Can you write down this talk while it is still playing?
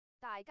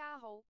大家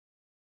好，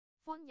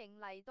歡迎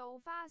嚟到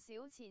花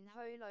小錢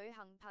去旅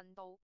行頻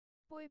道。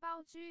背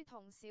包豬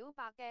同小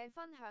白嘅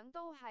分享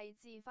都係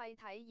自費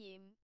體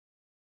驗，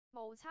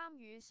無參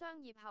與商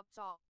業合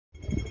作。